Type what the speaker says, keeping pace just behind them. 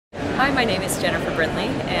Hi, my name is Jennifer Brinley,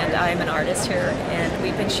 and I'm an artist here, and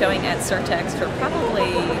we've been showing at Surtex for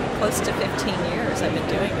probably close to 15 years. I've been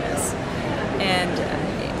doing this,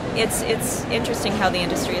 and it's interesting how the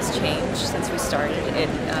industry has changed since we started.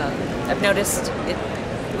 I've noticed it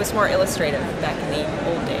was more illustrative back in the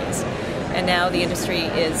old days, and now the industry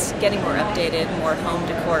is getting more updated, more home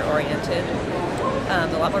decor oriented.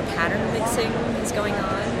 A lot more pattern mixing is going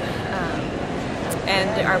on.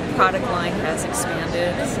 And our product line has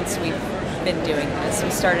expanded since we've been doing this. We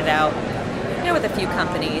started out, with a few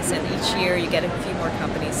companies, and each year you get a few more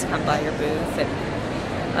companies to come by your booth. And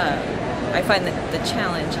I find that the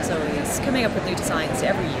challenge is always coming up with new designs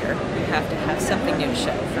every year. You have to have something new to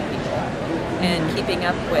show for people, and keeping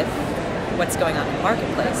up with what's going on in the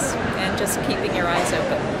marketplace, and just keeping your eyes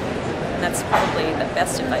open. And that's probably the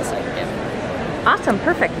best advice I can give. Awesome,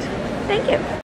 perfect. Thank you.